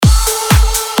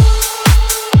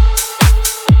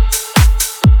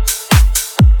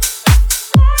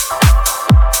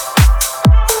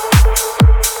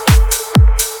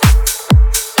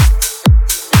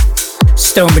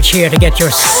StoneBridge here to get your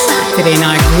Saturday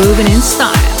night grooving in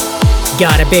style.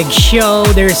 Got a big show,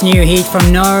 there's new heat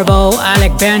from Nervo,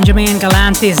 Alec Benjamin,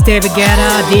 Galantis, David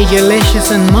Guetta, DJ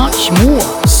Licious and much more.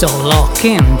 So lock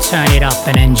in, turn it up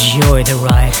and enjoy the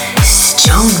ride.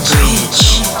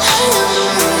 StoneBridge.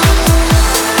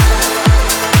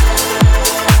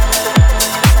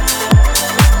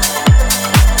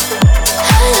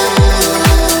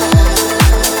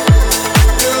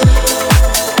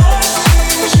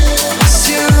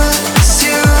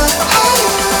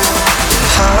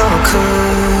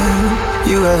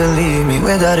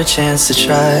 Without a chance to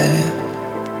try.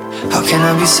 How can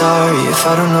I be sorry if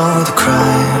I don't know the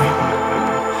crime?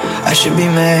 I should be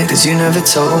mad cause you never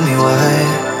told me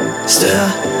why. Still,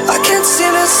 I can't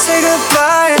seem to say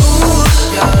goodbye. Ooh,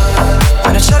 yeah.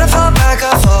 When I try to fall back,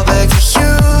 I fall back to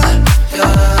you.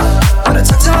 Yeah. When I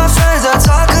talk to my friends, I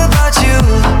talk about you.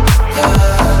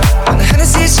 Yeah. When the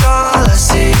Hennessy's strong, all I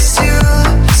see is you.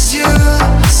 It's you,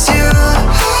 it's you.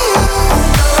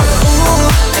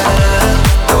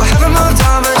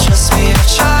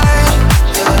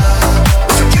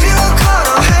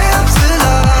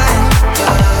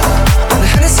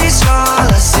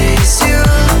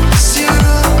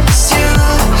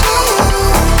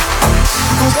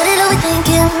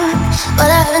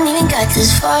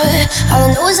 This far, all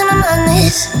I know is in my mind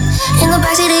is in the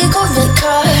backseat of your Corvette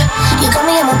car. You got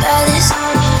me at my baddest,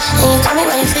 and you got me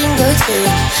right fingertip.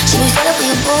 She be fed up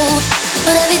with your boo,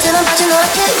 but every time I'm watching, I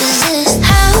can't resist.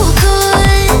 How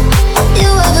could you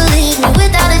ever leave me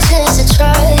without a chance to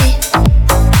try?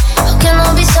 How can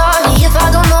I be sorry if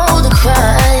I don't know the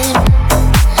crime?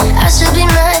 I should be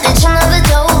mad that you never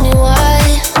told me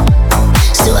why.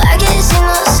 Still, I can't seem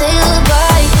to say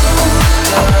goodbye.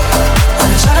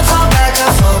 Try to fall back, I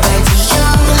fall back to you.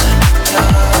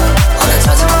 When I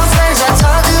talk to my friends, I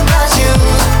talk about you.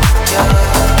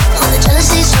 When the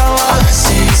jealousy's strong, all I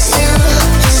see is you,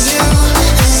 is you,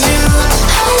 is you.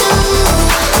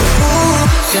 Ooh,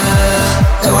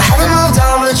 yeah. No, I haven't moved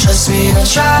on, but trust me, I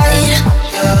tried.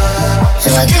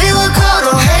 If I give you a call,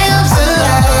 don't hang up the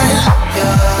line.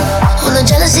 When the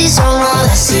jealousy's strong, all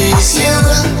I see is you,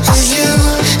 is you,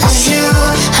 is you.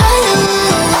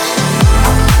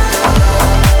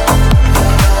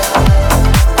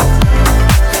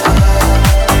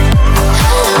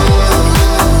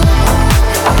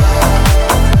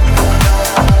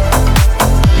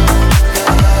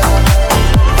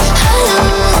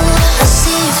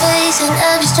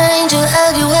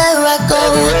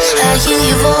 I hear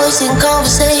your voice in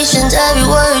conversations, every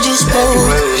word you spoke.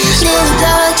 Nearly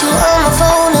got you on my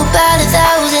phone about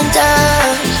 1,000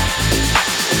 times.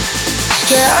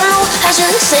 Yeah, I know I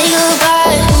shouldn't say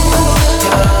goodbye.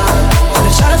 When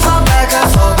I try to fall back, I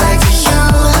fall back to you.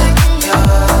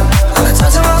 When I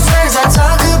talk to my friends, I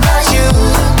talk about you.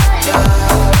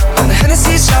 When the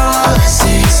Hennessy's strong, all I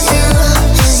see is you,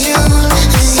 is you,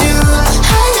 is you.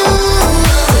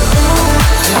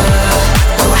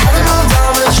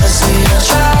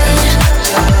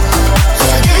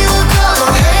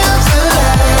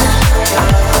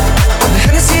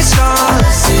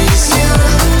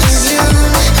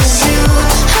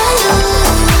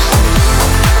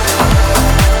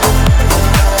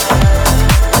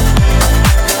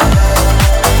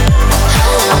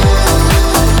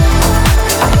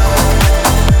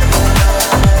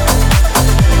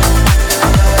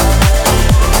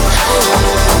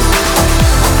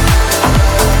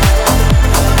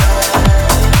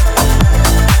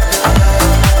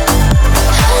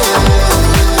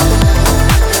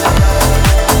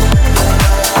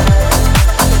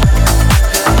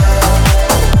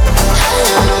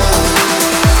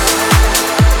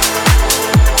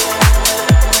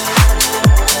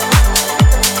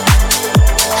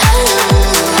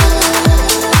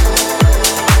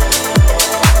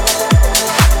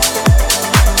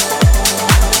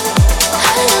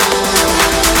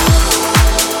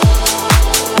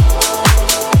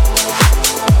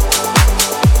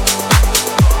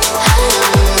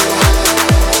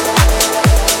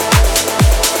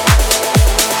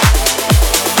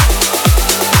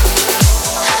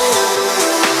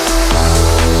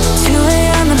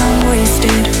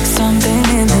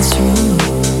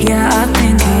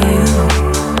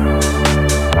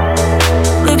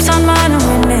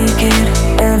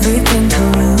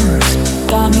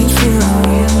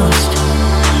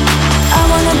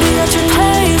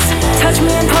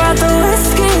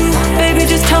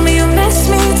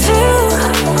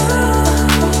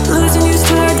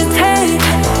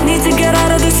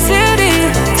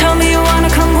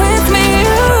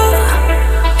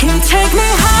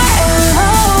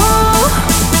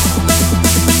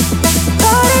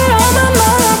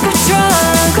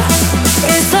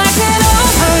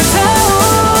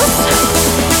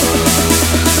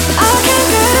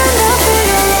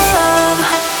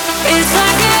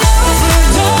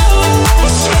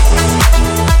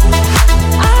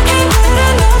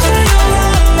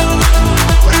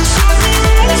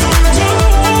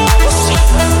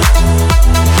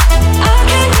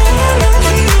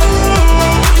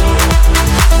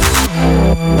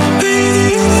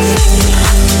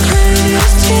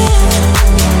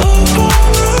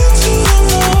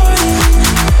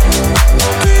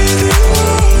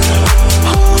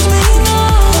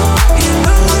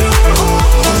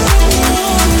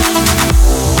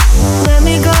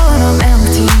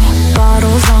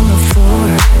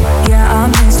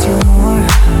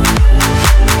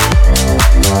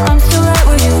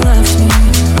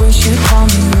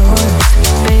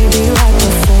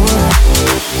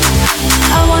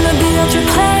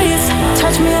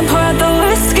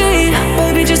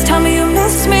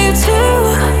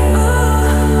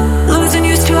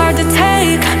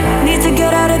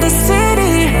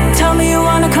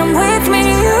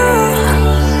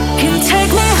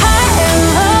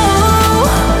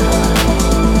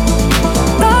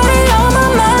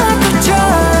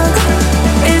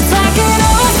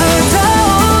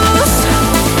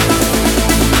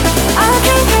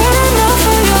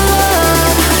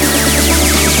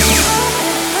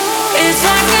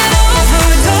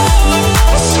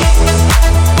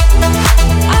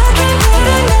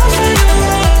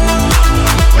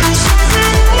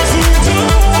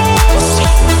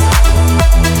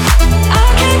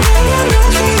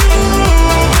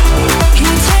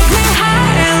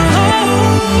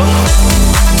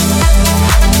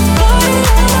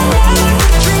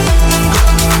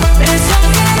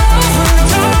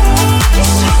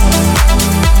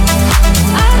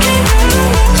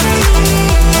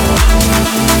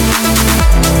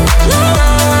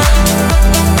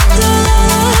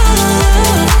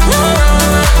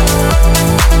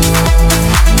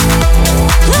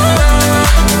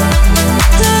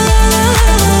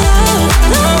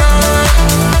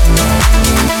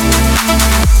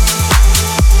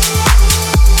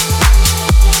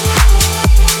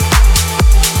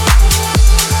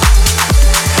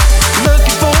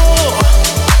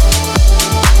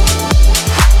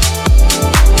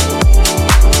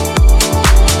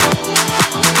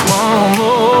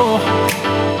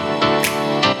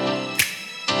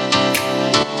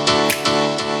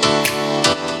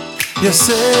 You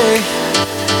say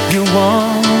you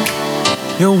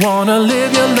wanna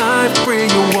live your life free,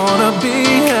 you wanna be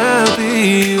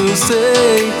happy. You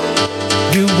say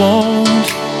you won't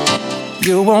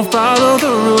follow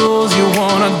the rules, you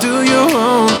wanna do your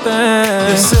own thing.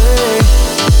 You say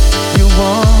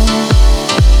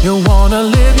you wanna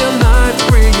live your life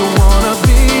free, you wanna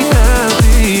be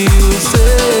happy. You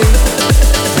say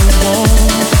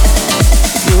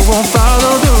you won't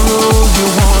follow the rules, you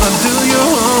wanna do your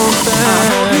own thing. I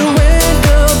hope you end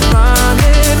up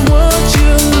finding what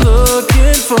you're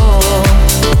looking for.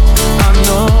 I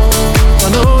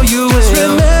know you will. Just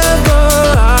remember,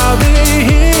 I'll be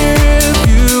here if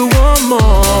you want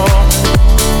more.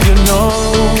 You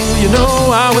know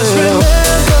I will. Just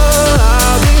remember,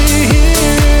 I'll be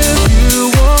here if you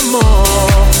want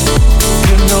more.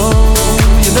 You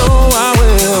know I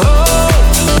will.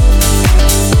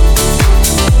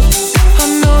 I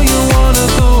know you wanna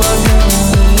go out there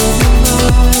and live your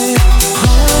life.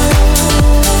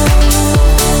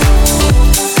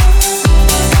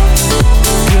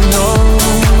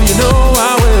 You know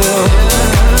I will.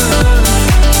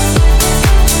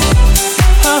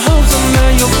 I hope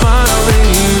someday you'll finally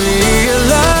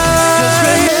realize. Just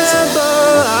remember,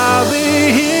 I'll be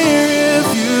here if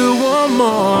you want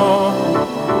more.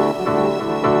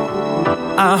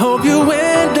 I hope you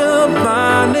end up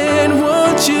finding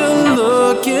what you're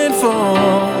looking for.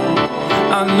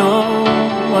 I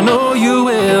know you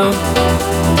will.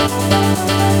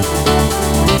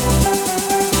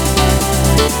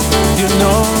 You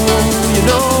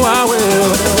know I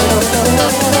will.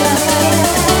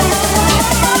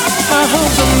 I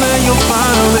hope someday you'll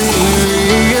finally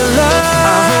realize.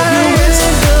 I hope you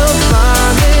end up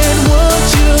finding what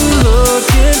you're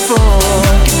looking for.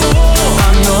 I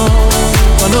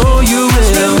know you will.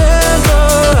 Just remember,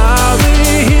 I'll be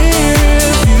here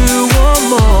if you want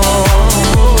more.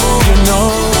 You know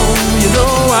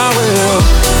I will.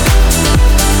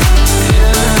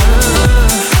 Yeah.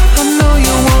 I know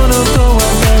you wanna go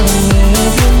out there and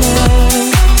live your life.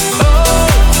 Oh,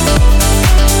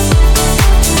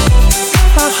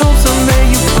 I hope someday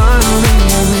you finally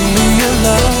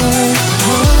realize.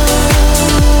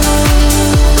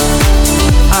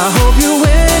 I hope you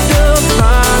end up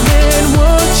finding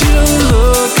what you're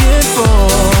looking for.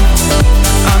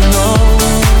 I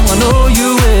know you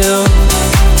will.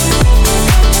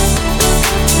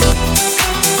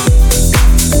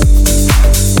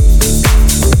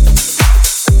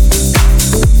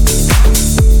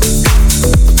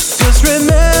 Just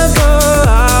remember,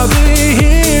 I'll be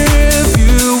here if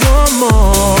you want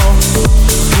more.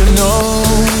 You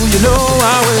know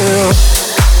I will.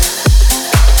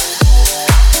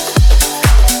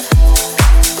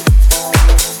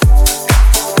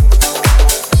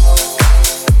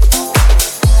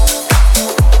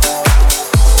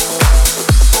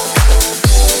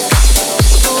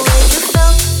 The way you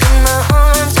felt in my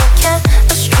arms, our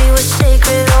chemistry was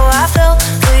sacred. Oh, I fell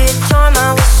for your charm,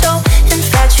 I was so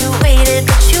infatuated,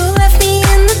 but you left me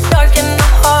in the dark and my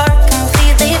heart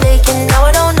completely vacant. Now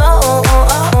I don't know,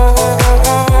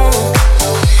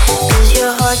 is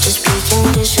your heart just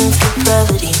preconditioned for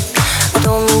brevity? I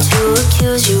don't mean to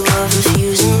accuse you of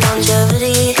refusing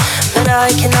longevity, but I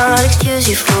cannot excuse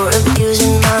you for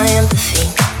abusing my empathy.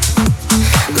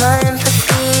 My empathy.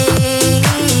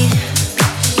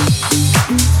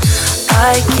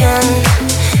 I can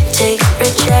take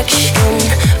rejection,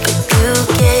 but you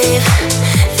gave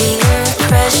the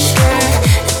impression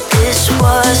that this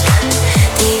was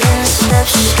the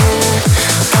inception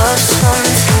of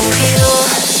something real.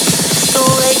 The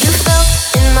way you felt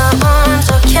in my arms,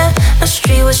 our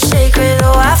chemistry was sacred.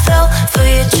 Oh, I fell for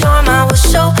your charm, I was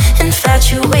so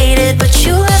infatuated, but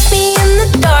you left me in the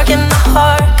dark and my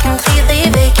heart completely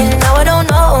vacant. Now I don't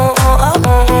know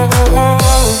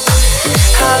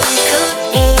how you could look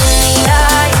me in the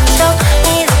eye and tell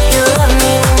me that you love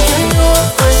me when you knew it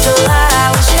was a lie.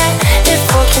 I was headed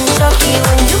for Kentucky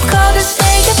when you called to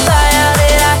say goodbye. How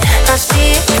did I not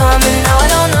see it coming? Now I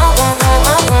don't know.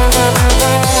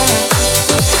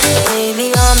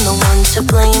 Maybe I'm the one to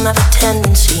blame. I have a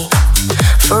tendency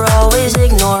for always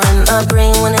ignoring my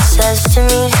brain when it says to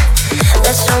me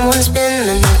that someone's been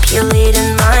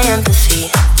manipulating my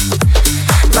empathy.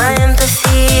 My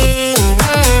empathy.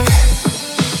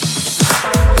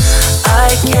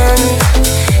 I can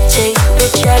take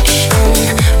rejection,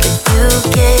 but you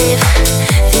gave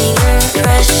the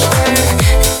impression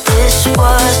that this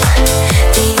was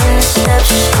the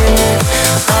inception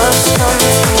of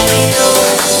something real.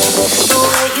 The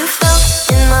way you felt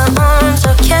in my arms,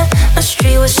 our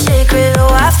chemistry was sacred. Oh,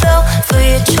 I fell for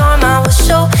your charm, I was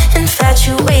so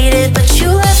infatuated, but you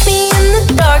left me in the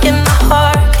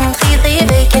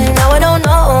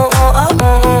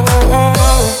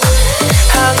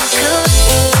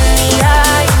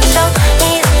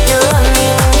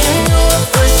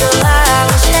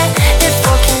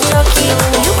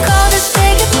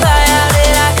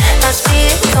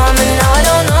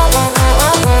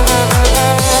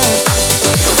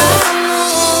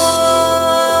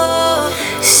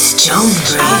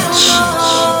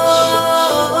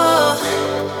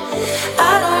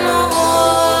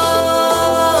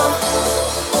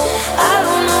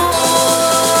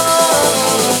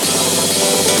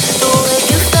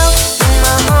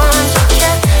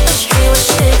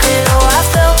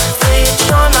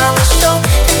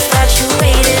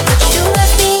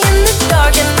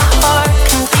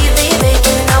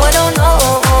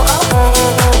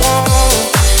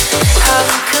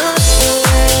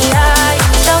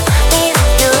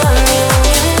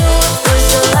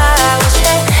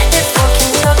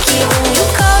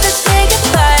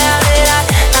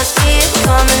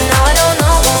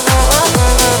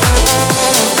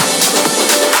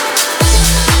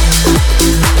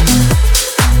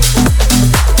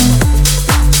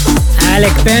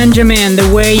Benjamin,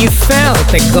 The Way You Felt,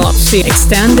 the Godspeed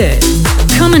Extended.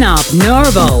 Coming up,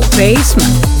 Nervo,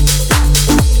 Basement.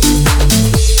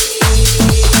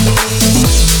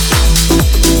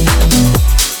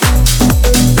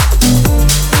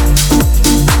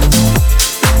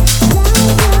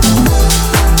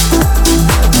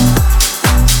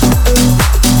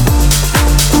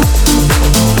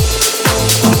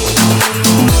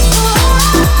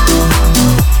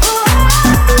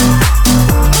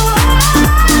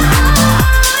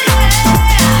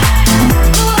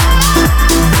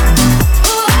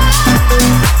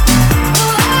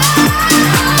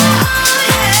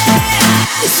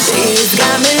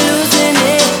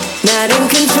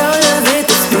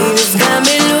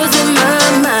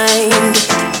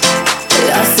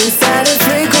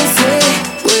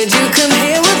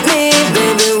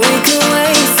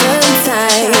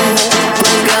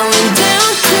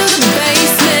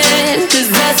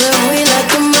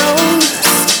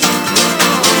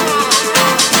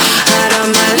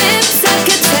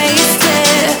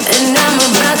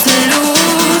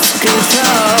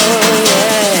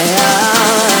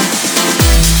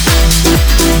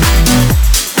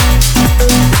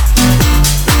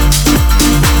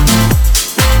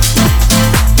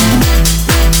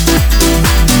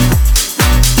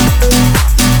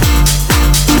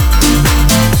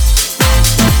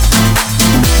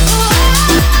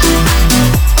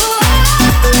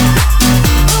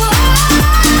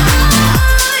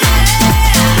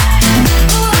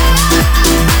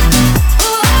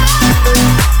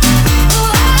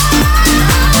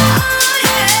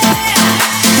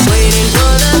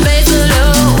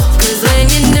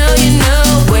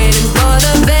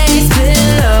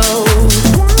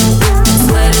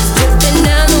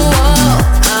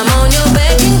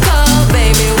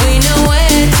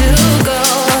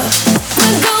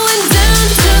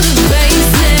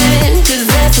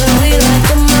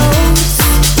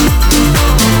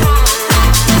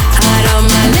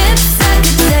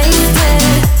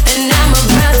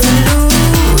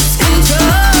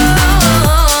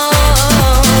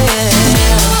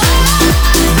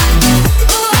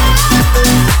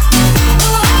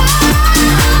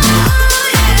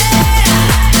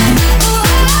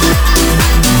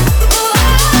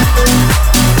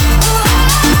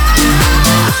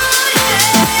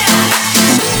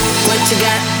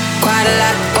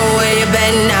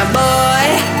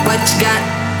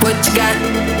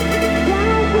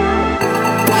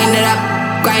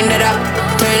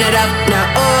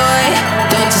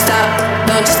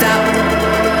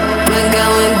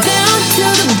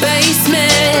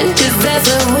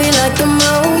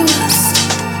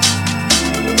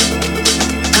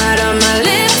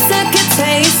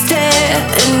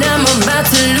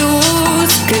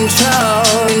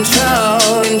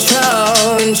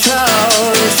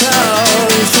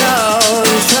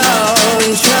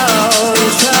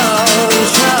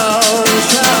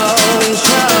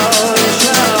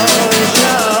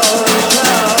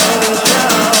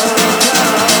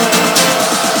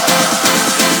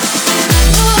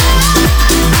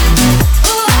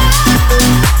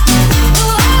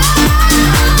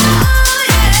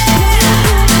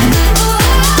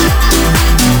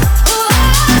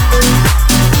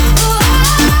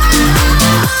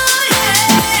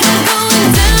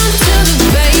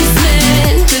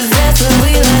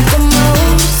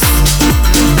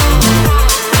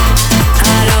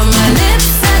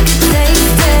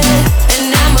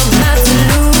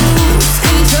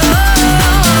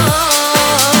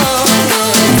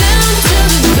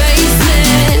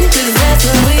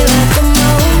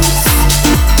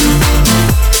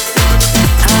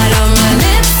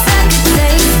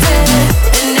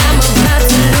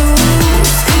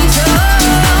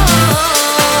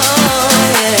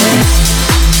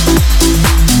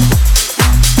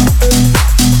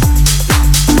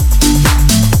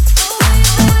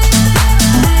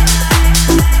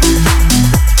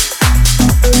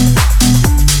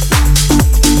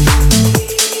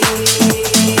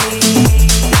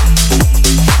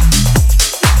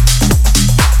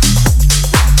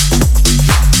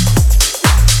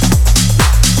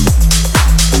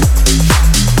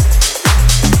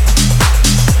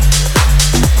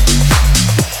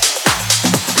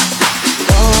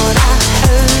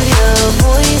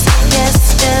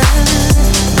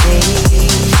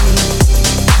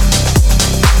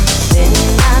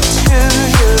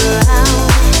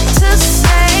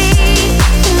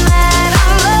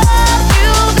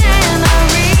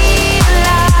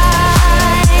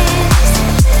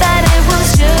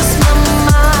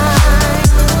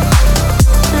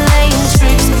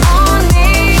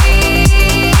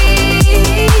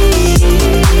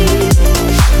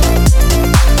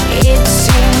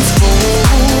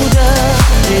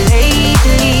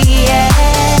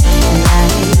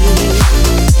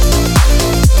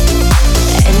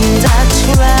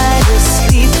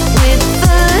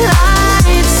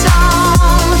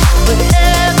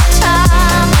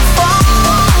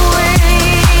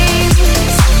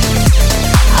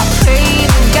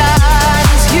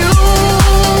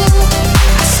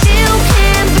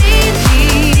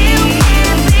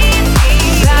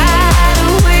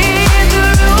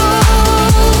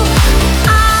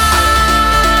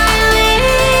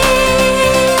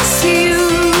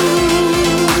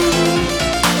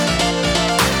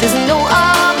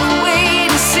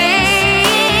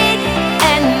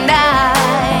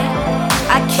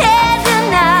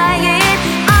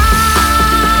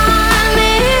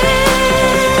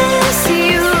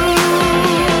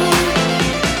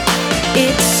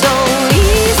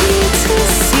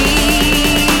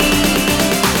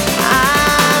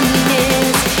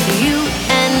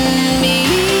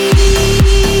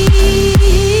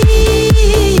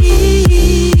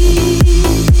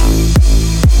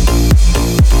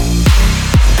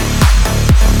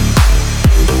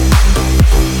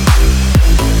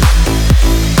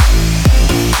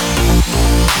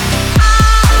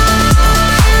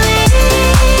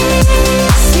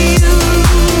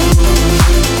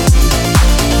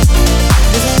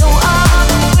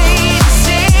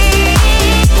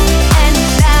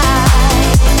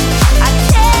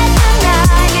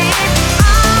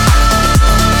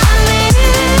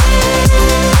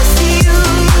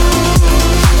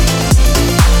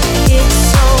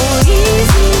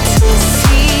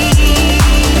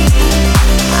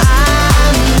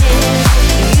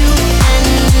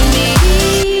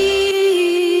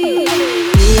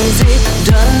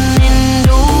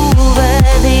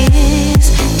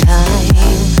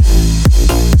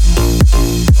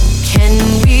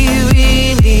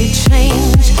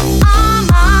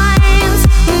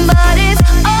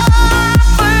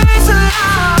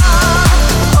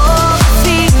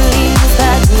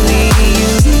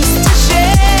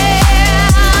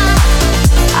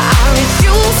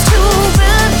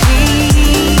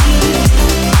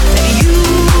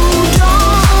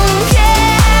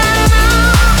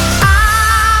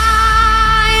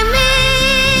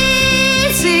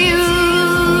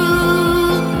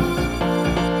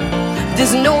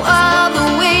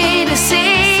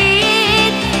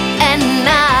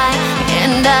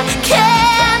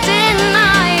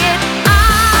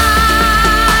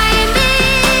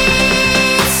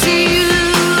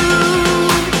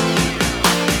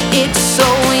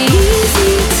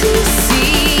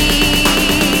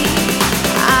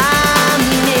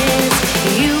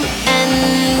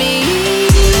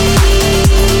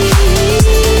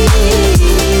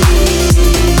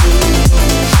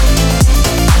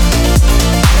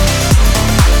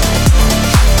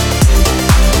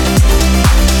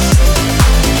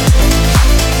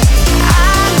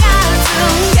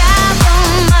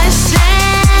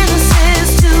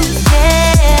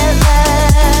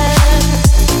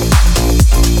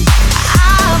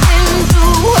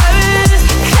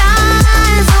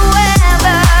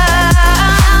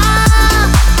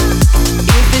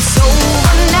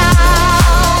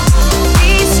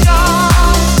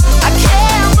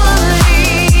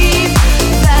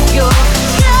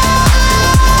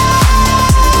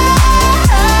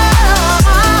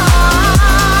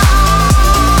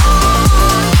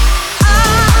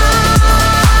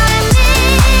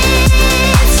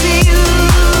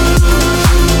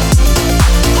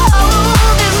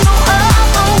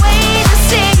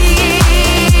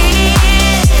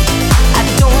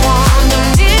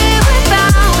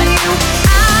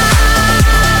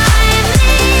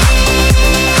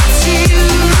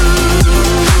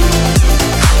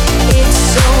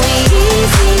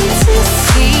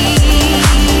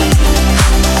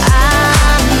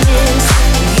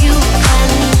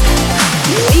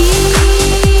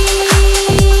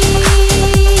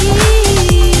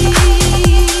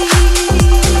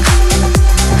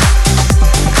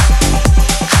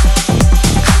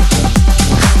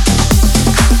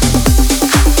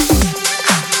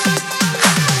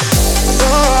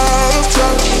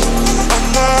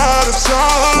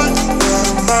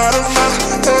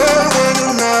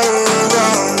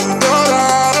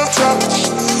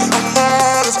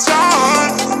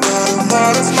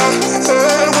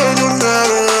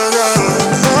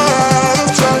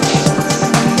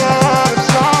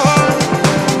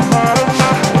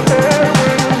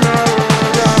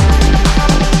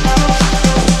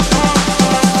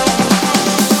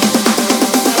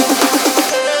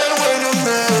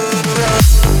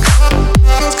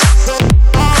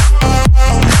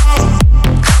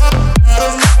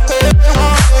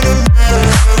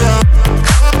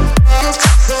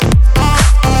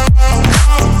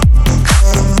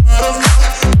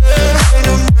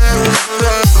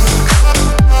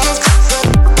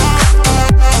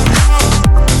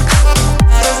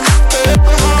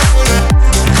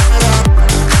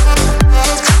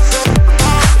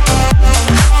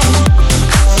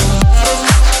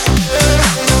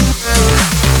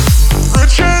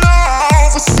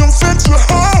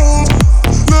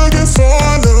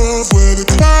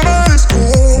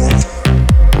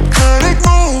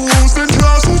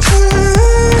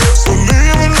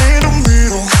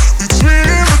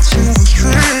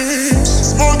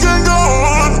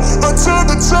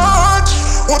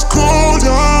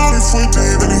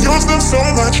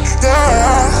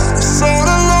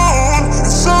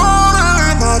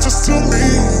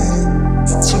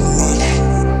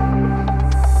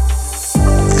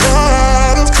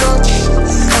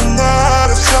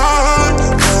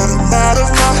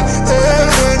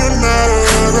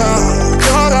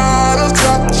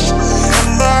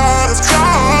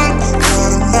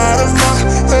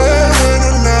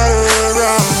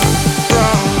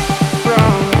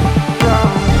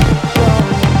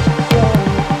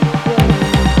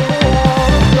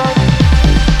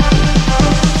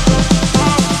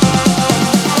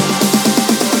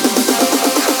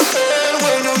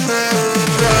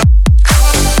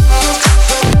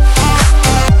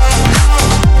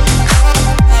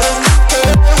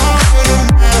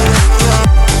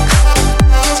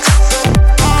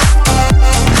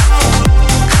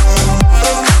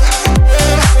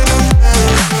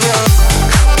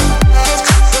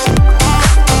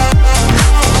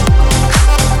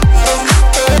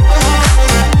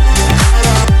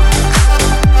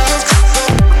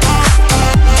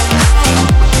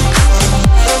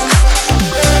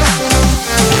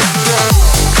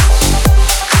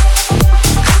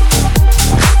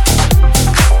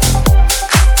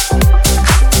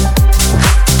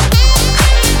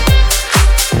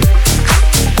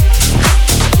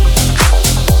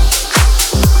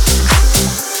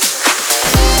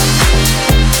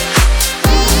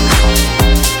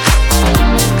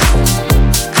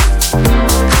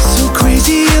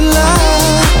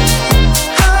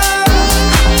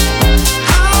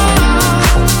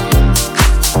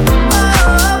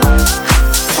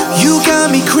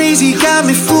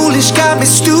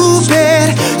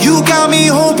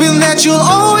 that you'll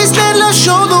always let love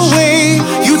show the way.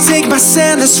 You take my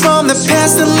sadness from the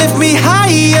past and lift me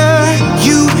higher.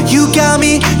 You got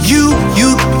me, you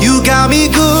got me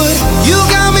good. You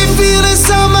got me feeling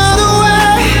some other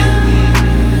way.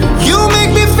 You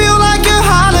make me feel like a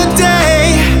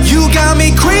holiday. You got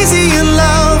me crazy in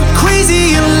love,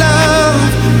 crazy in love.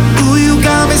 Ooh, you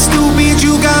got me stupid,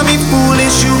 you got me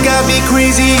foolish, you got me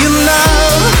crazy in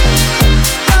love.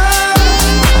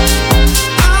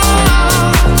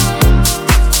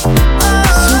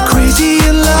 So crazy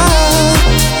in love.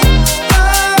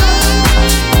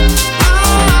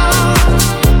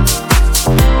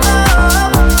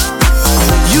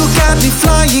 You got me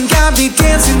flying, got me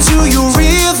dancing to your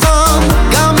rhythm.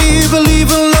 Got me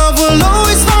believing love will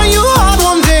always find you hard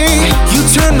one day. You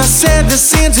turned my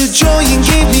sadness into joy and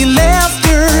gave me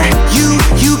laughter.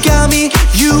 You got me,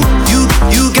 you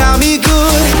got me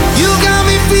good. You got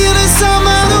me feeling some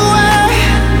other way.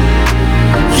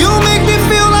 You make me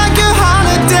feel like a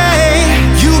holiday.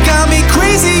 You got me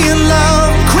crazy in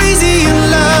love, crazy in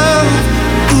love.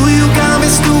 Ooh, you got me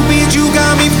stupid, you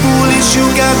got me foolish, you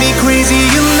got me crazy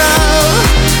in love.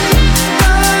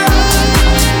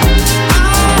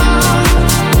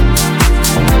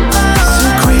 So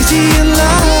crazy in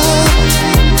love.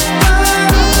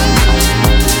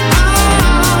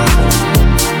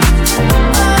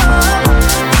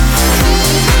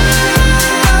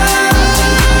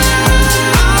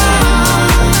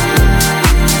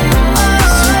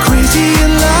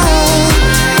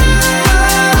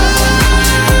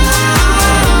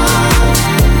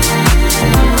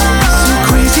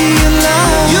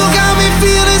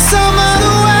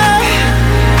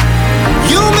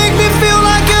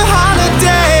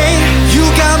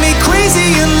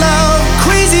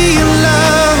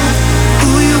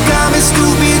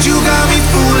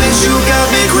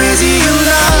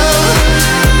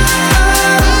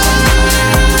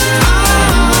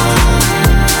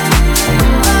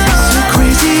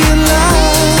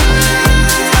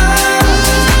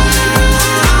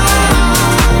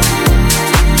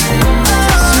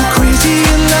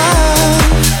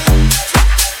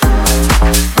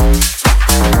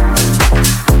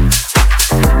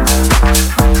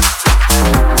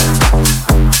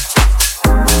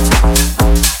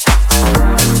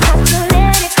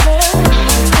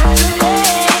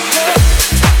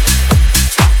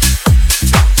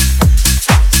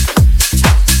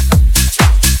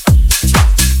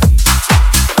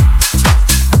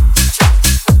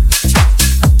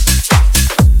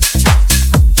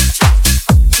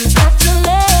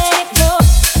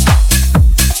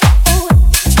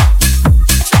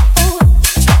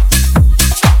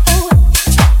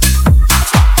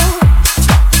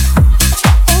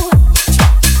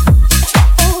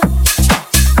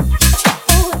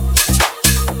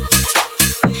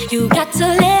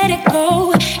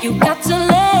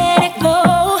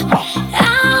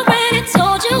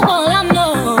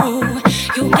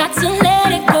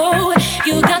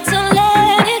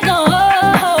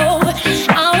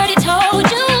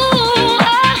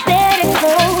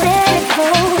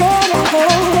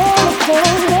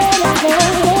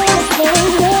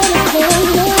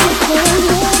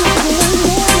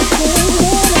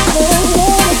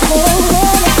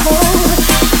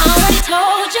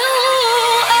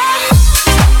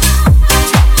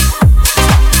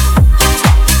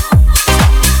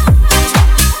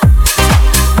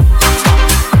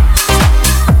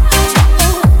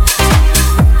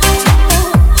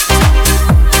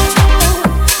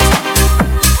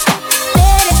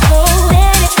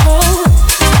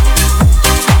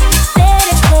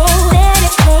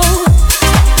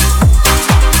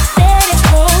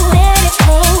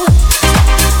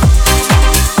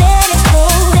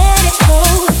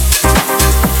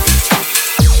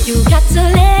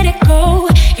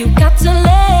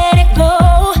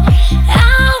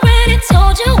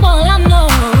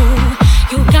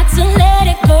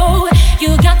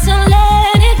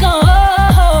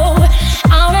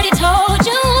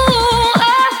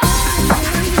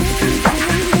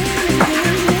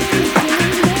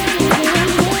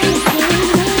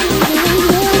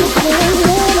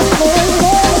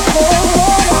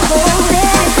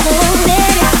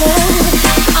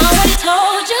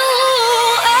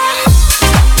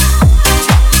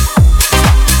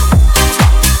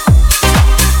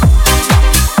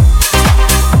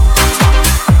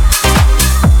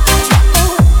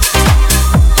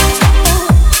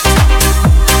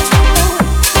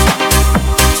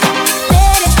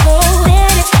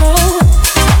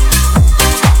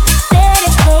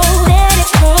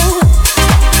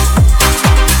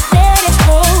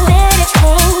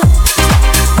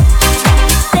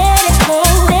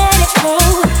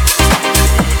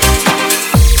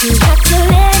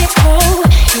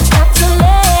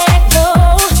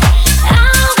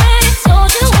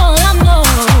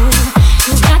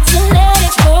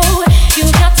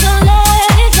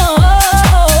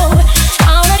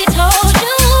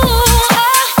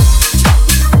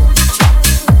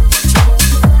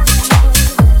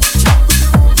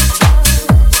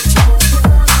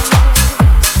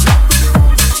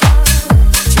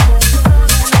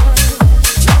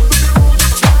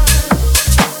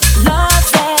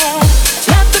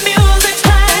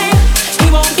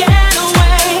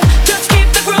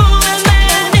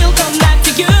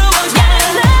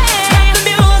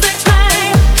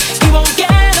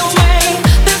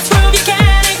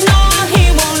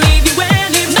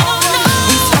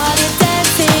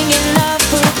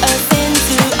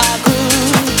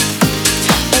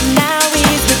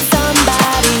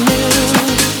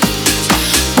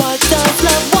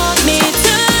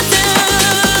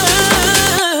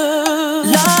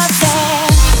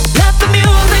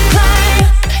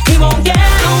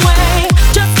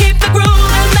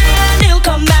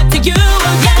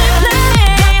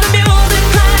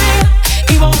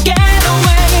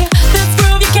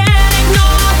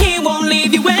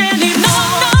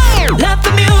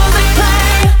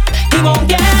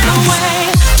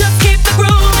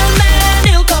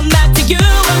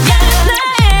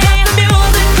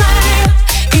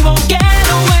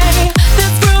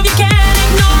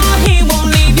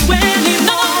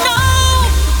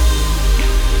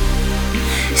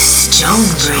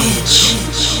 StoneBridge.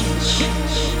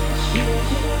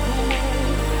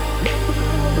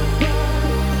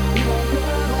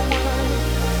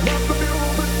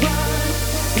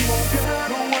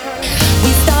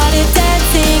 We started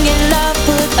dancing and love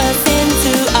put us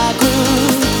into our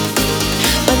groove,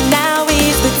 but now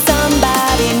he's with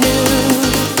somebody new.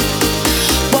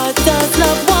 What does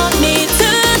love want me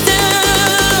to do?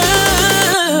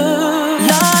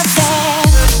 Love said,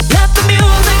 let the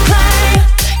music play.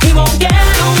 He won't get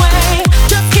away.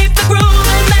 Just keep the groove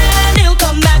and then he'll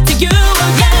come back to you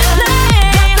again.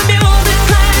 Let the music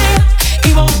play.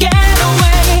 He won't get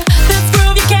away. This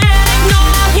groove you can't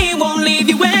ignore. He won't leave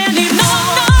you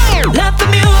anymore. Let the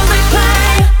music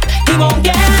play. He won't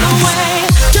get away.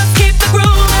 Just keep the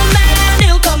groove and then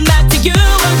he'll come back to you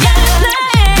again.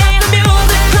 Let the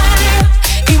music play.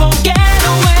 He won't get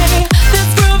away. This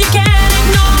groove you can't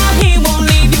ignore. He won't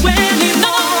leave you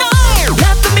anymore.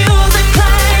 Let the music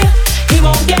play. He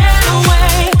won't get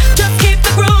away. Just keep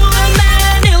the groove and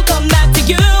then he'll come back to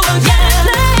you again.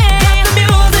 Let the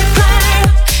music play.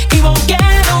 He won't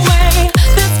get away.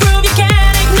 This groove you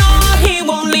can't ignore. He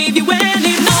won't leave you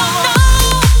anymore.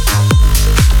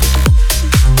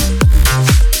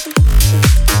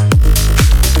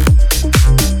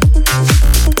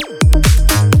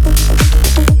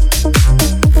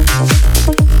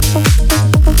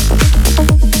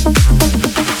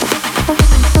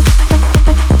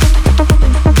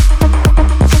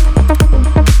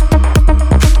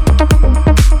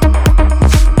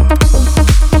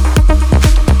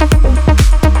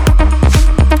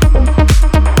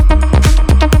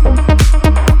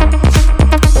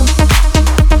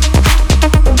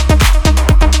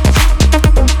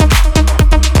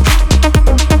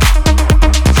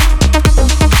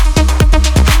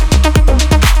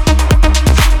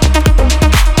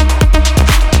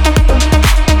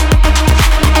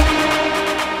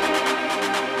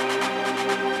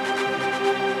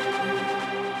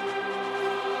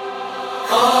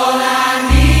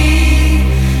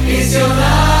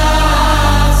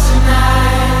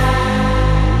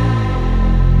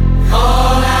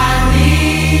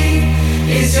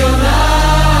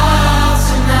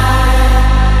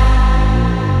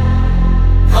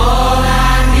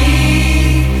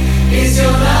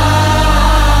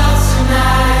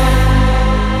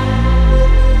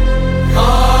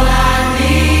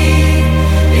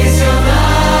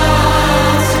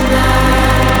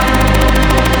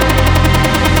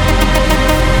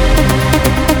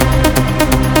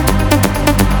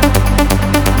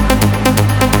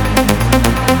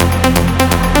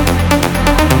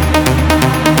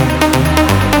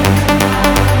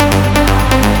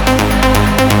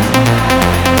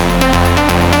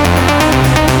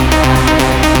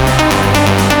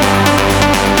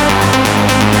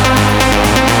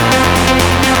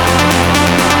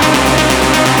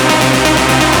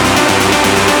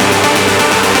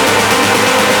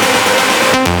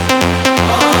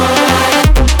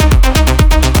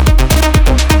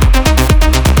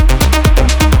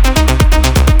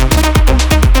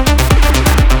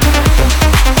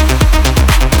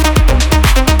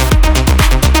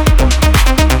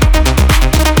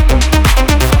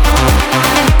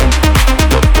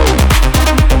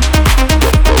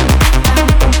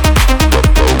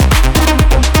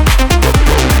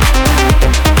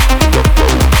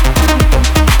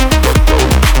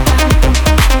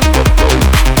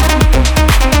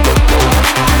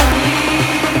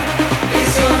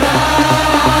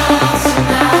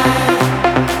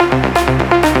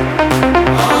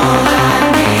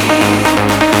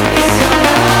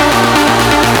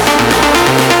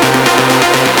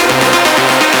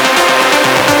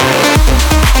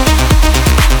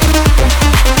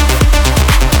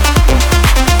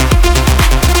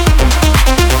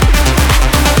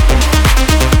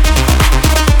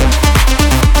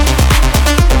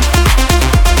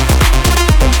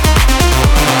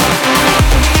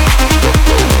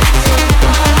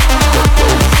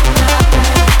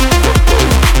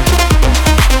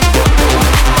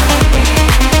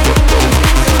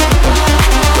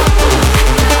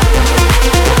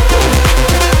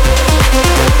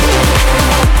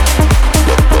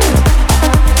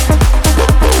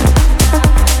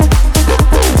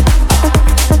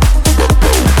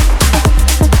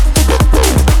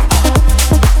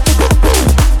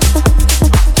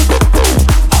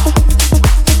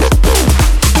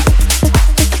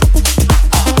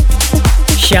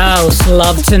 Shows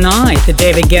Love Tonight, the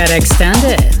David Guetta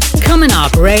Extended. Coming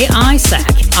up, Ray Isaac,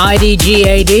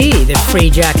 IDGAD, the Free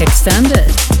Jack Extended.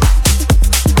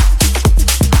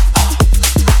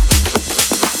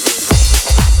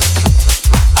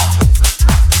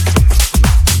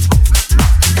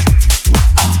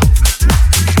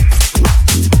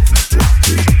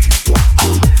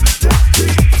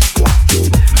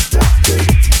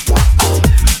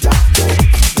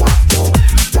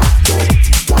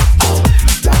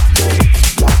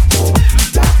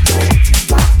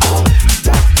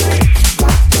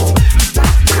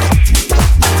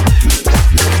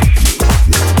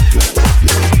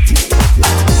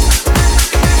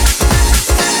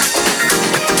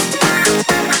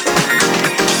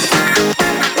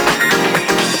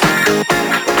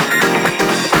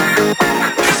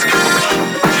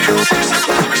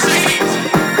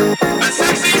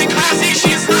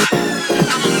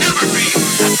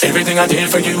 Everything I did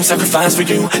for you, sacrificed for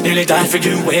you, nearly died for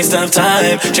you, waste of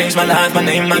time. Changed my life, my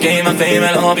name, my game, my fame,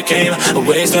 it all became a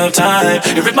waste of time.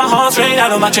 You ripped my heart straight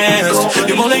out of my chest.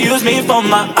 You only used me for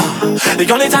my the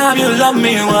only time you loved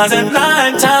me was at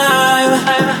night time.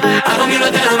 I don't give a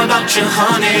damn about you,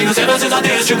 honey, cause ever since I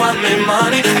did you want me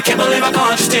money. I can't believe I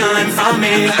caught you stealing from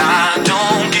me. I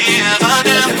don't give a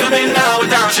damn. You could be now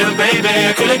without you,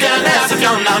 baby. Couldn't care less if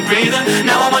you're not breathing.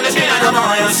 Now I'm understanding, I'm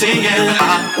all you're seeing.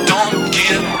 I don't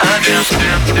give a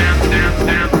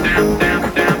damn.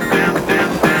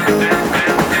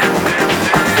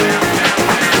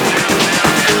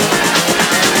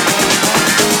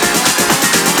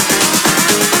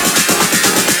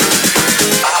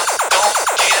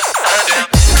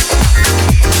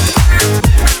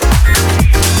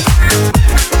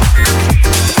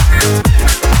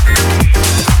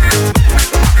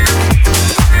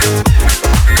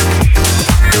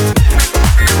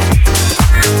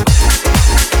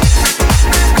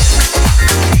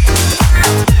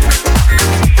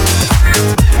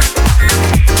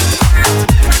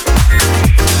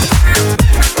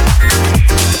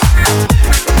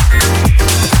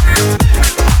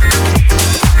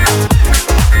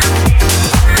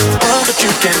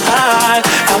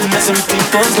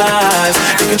 People's lives,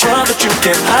 you control but you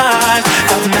can't hide.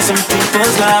 I'm messing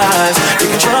people's lives. You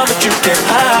control but you can't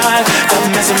hide.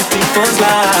 I'm messing people's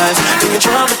lives. You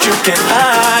control but you can't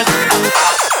hide.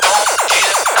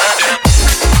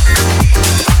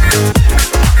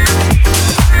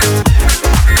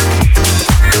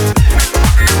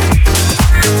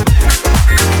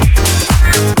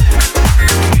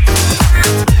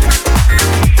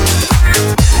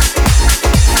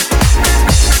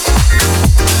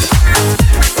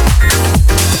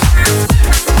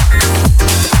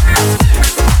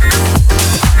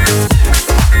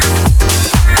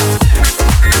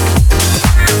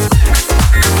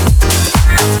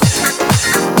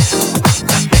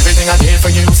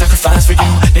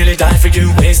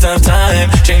 Of time,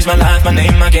 changed my life, my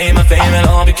name, my game, my fame, it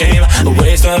all became a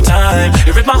waste of time.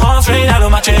 You ripped my heart straight out of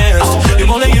my chest. You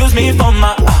only used me for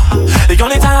my the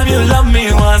only time you loved me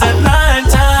was at night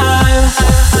time.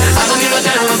 I don't give a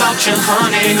damn about you,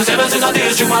 honey, cause ever since I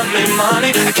did you want me money.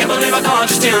 I can't believe I caught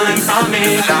you stealing from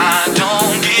me. I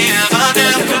don't give a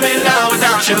damn. You could be now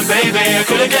without you, baby.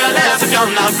 Couldn't care less if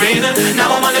you're not breathing. Now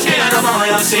I'm understanding, I'm all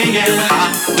you're seeing.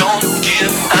 I don't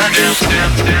give a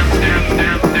damn.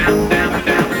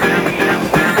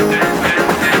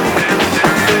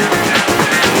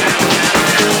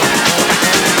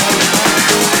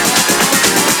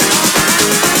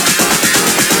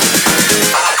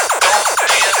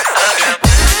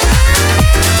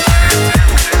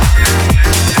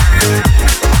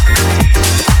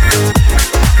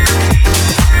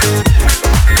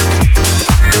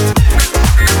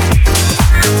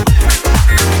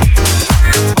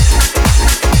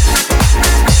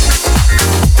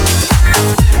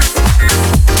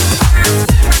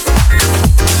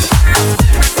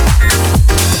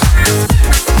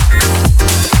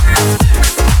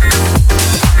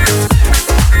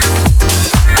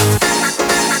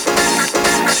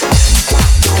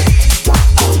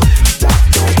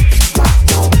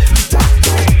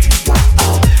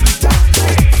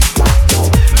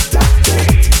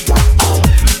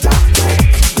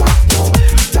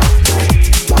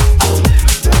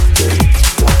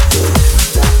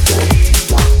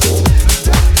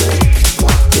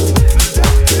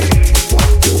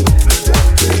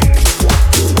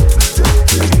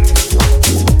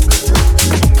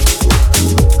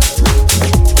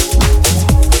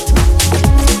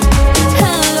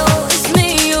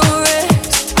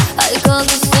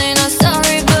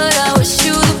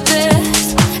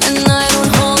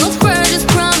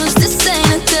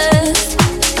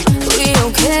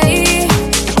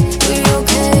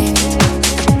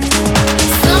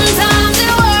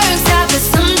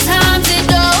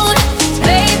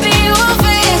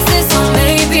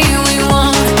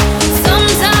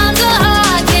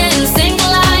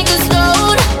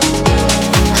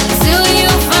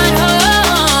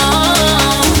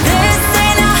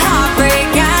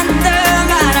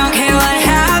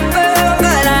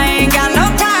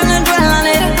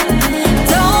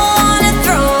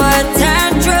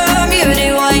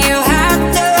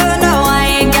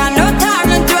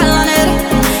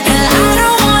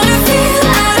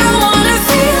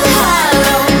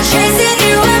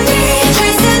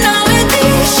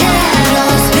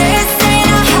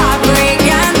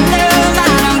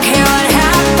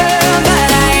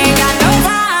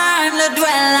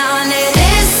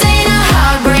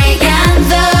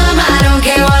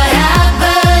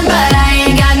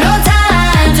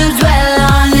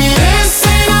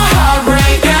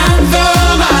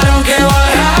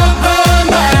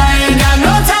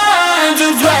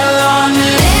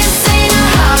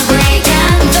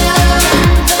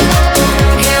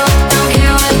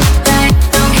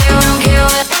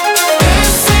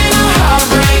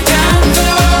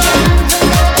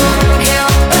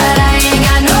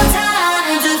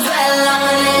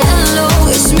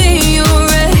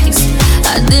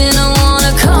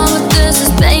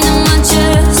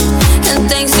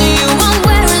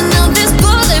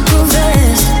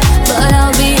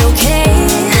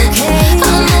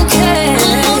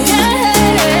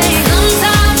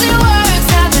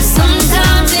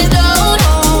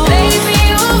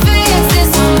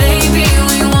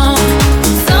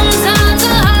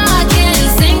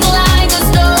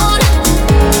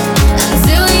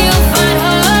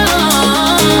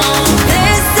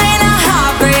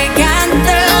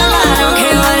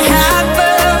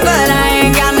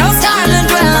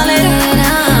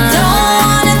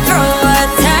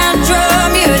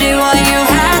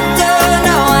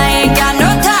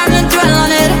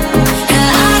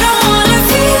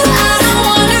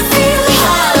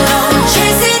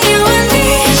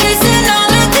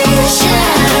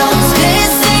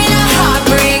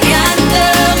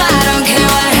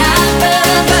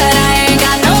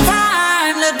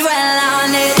 dwell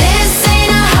on it. This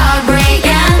ain't a heartbreak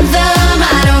anthem.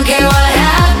 I don't care what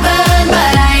happened,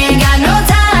 but I ain't got no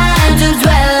time to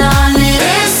dwell on it.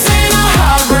 This ain't a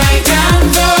heartbreak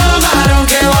anthem. I don't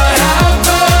care what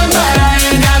happened, but I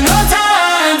ain't got no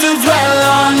time to dwell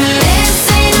on it. This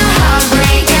ain't a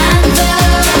heartbreak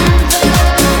anthem.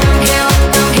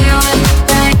 Don't care what,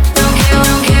 don't care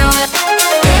what.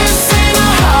 This ain't a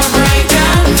heartbreak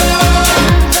anthem.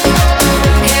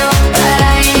 But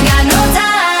I ain't got no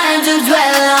time to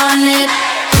dwell on it.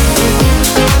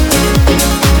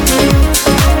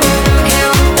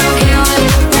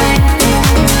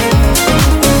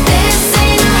 This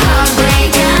ain't a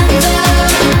heartbreak anthem.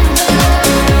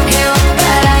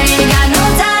 But I ain't got no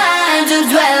time to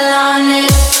dwell on it.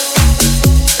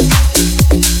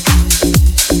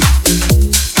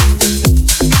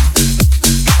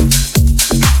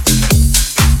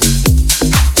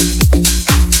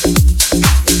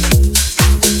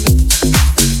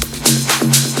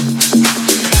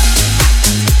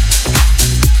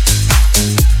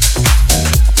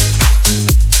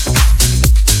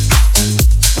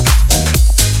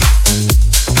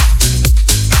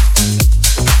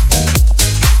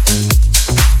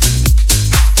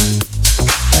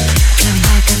 Flowing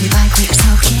back of your bike, we are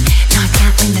smoking. Knocked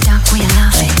out in the dark, we are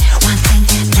laughing. One thing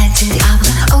led to the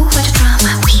other. Oh, what a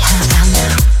drama we have done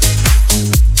now.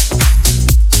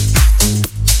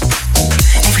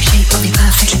 Every shape of your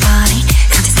perfectly body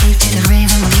can't escape to the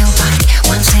rhythm of your bike.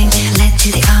 One thing led to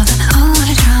the other. Oh, what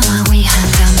a drama we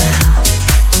have done now.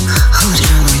 Oh, what a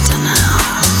drama we've done now.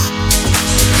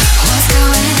 What's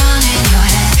going on in your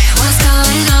head? What's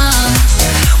going on?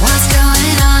 What's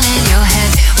going on in your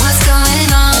head? What's going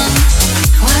on?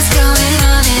 What's going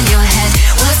on in your head?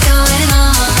 What's going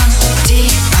on?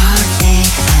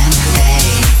 D-R-A-M-A.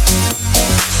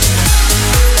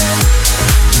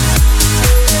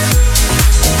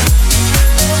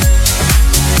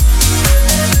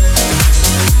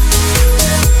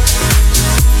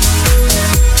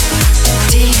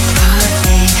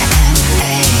 D-R-A-M-A.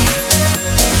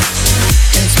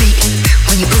 Don't speak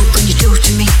when you poop, when you do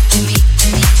to me, to me, to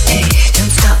me. Hey,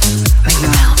 don't stop, make me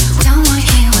melt. We don't wanna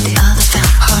hear what the other felt.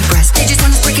 Hard pressed, they just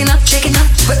want us breaking up, shaking up.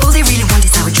 But all they really want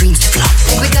is our dreams to flop.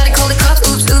 Think we gotta call the cops,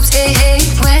 oops, oops, hey, hey.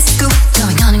 Where's the scoop?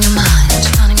 Going on in your mind,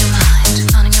 on in your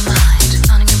mind, on in your mind,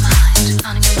 on in your mind,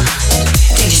 on in your mind.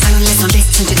 Danger zone, let's not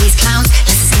listen to these clowns.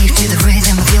 Let's escape to the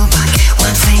rhythm of your bike.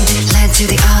 One thing led to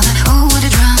the other. Oh, what a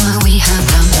drama we have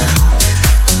done now.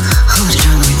 Oh, what a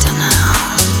drama we've done now.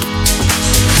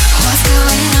 What's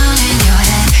going on in your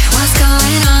head? What's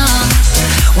going on?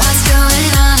 What's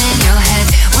going on in your head?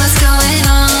 What's going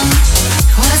on?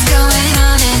 What's going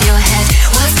on in your head?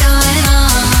 What's going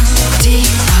on?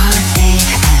 D-R-A-M-A.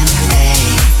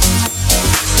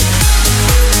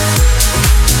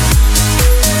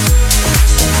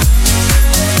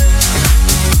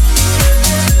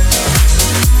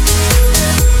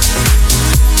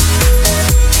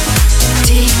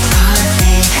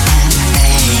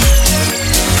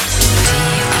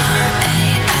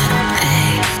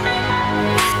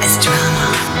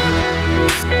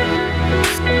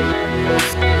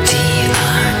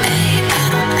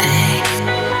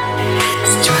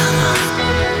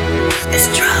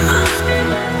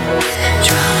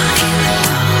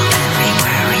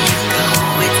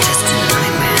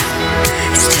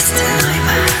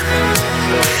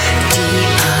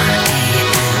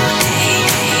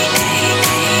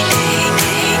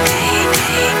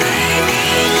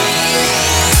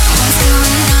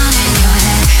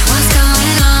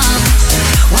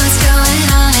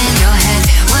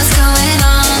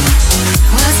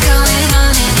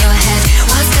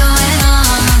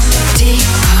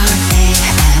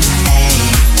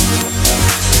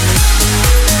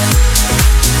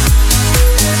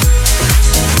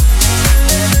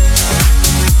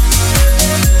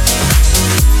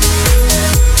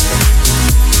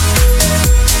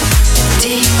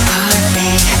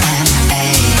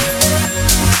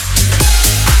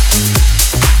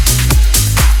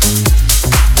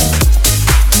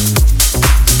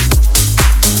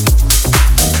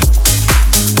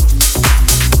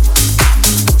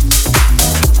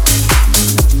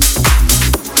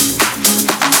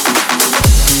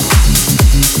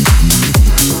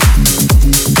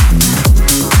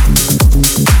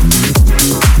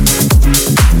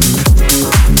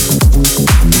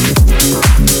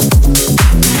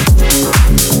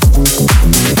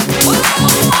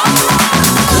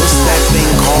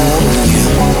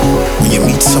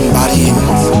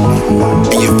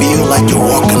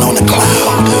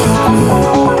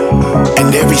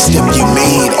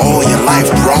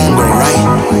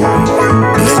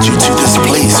 led you to this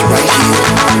place right here,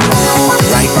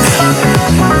 right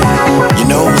now.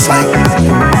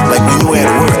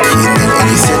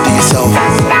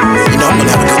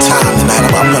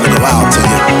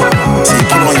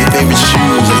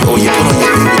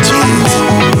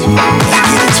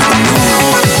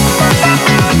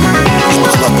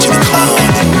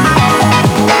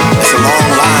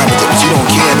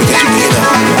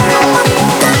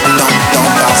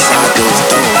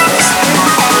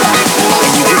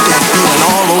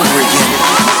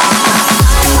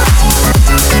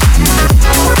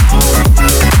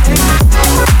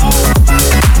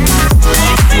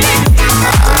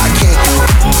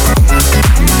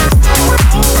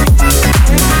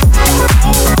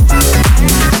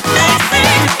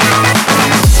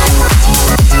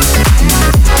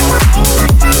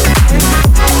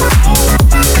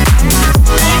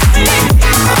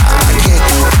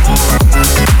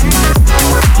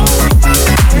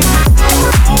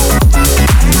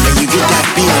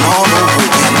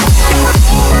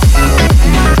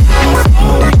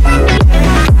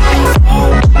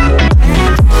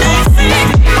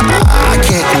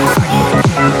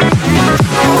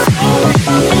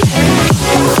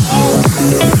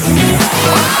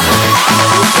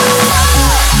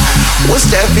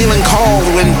 that feeling called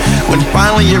when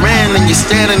finally you're in and you're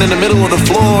standing in the middle of the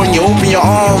floor and you open your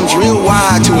arms real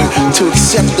wide to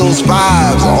accept those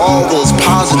vibes, all those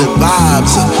positive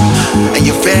vibes, and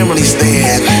your family's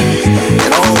there,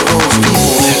 and all those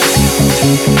people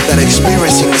that are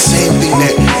experiencing the same thing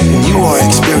that you are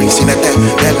experiencing at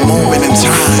that moment in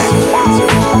time.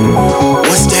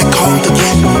 What's that called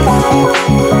again?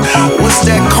 What's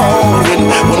that called when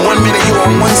 1 minute you're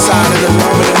on one side of the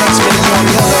room and the next minute you're on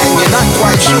the other, and you're not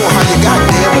quite sure how you got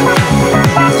there,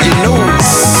 but you know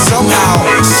somehow,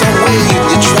 some way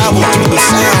you travel through the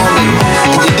sound,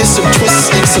 and you did some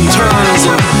twists and some turns,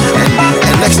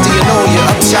 and next thing you know you're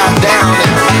upside down,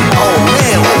 and oh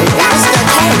man, what's that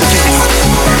called again? There's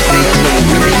no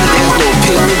remedy, there's no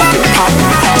pill you can pop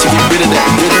to get rid of that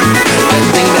rhythm, that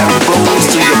thing that flows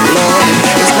through your blood,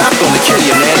 and it's not gonna kill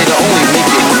you, man, it'll only make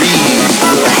you breathe a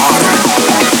little harder,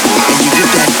 and you get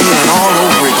that feeling all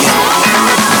over again.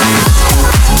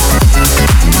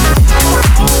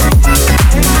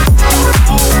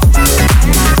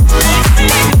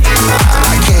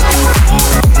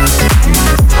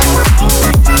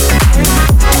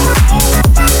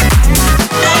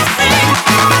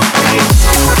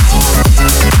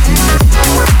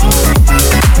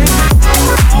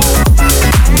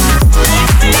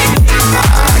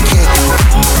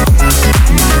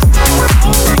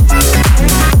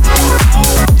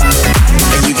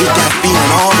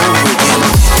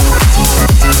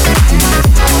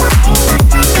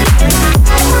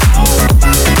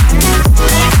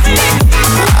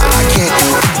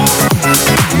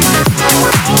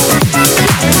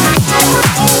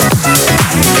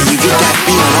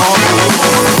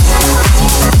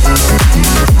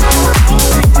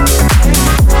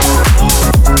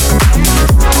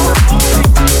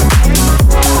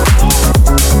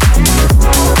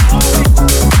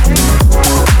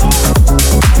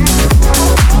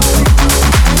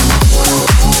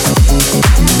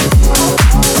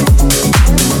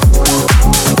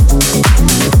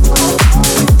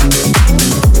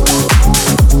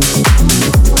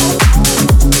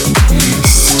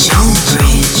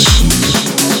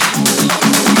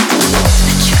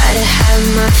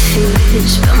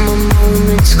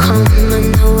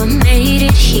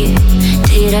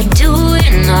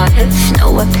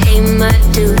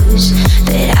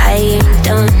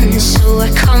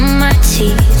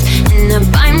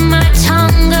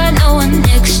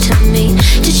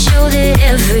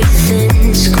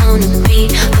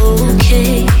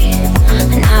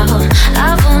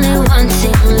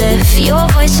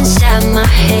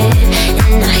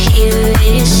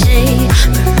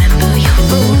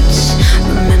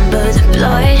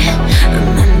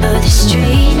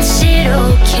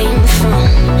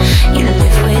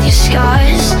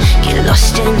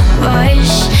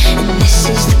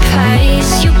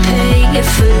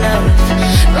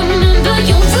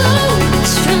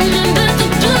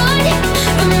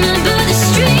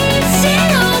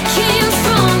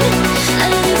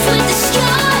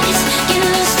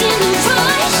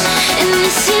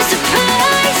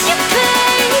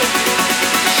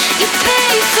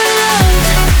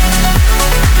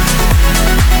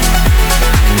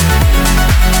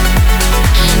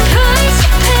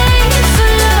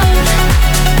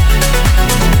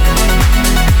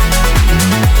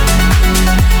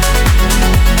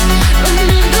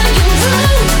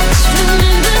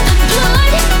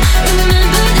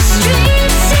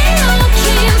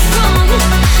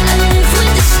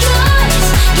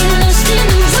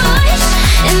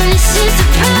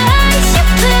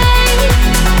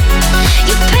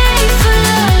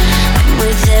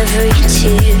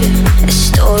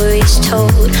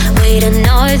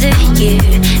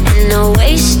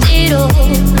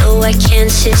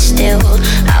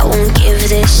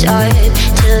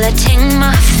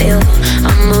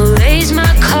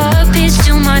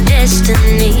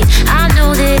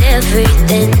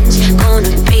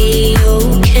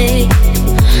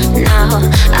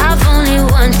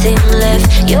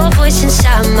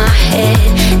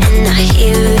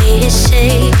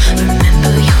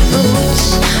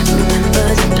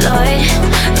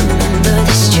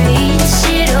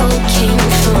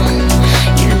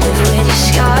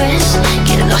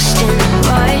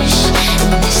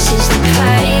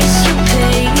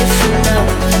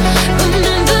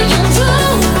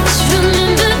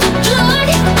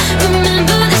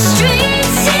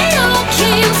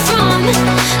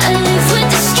 I live with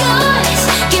the scars,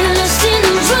 get lost in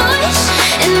the rush,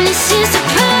 and this is the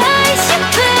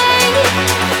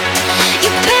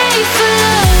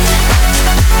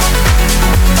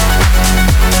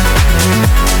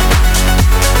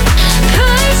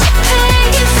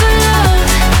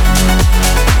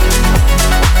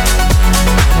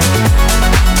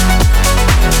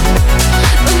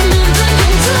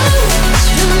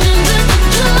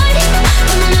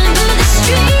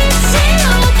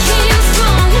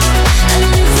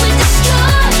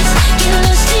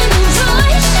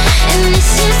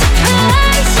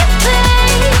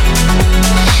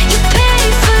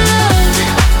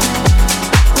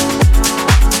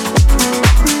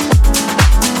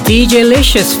DJ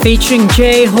Licious featuring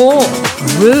J Hall,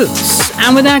 Roots.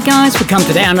 And with that, guys, we come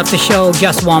to the end of the show.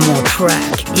 Just one more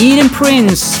track. Eden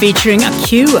Prince featuring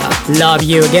Akua, Love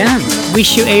You Again.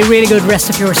 Wish you a really good rest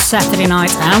of your Saturday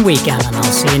night and weekend, and I'll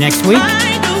see you next week.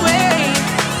 Find a way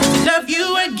to love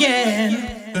you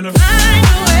again. Gonna find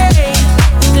a way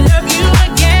to love you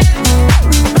again.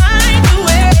 Find a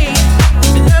way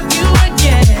to love you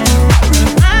again.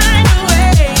 Gonna find a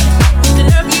way to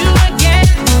love you again.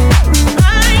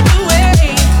 Find a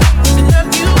way to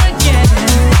love you again.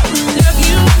 Love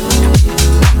you,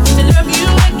 to love you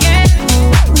again.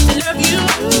 To love you,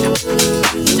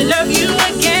 to love you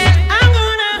again. I'm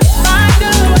gonna find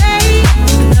a way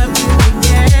to love you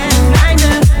again. Kind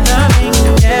of loving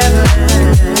together.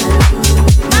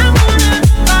 I'm gonna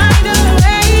find a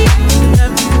way to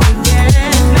love you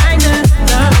again. Kind of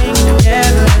loving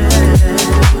together.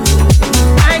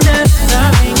 Kind of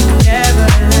loving together.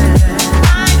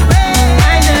 Find a way.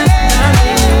 Kind of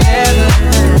loving together.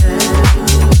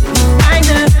 Kind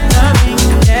of loving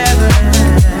together.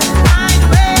 Find a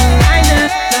way. Kind of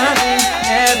loving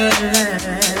together.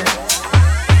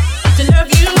 To love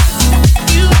you,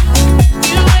 you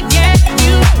again,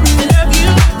 you to love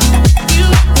you,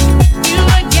 you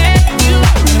again, you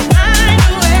find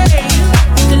a way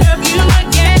to love you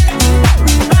again,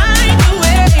 find a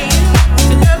way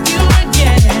to love you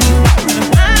again,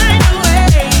 find a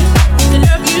way to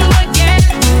love you again,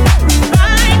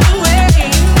 find a way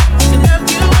to love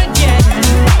you again.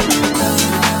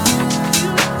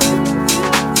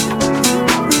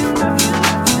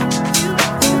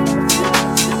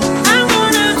 I'm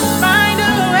gonna find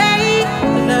a way to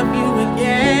love you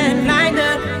again. Kind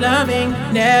of loving,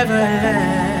 never.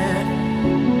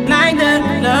 Kind of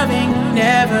loving,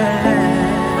 never.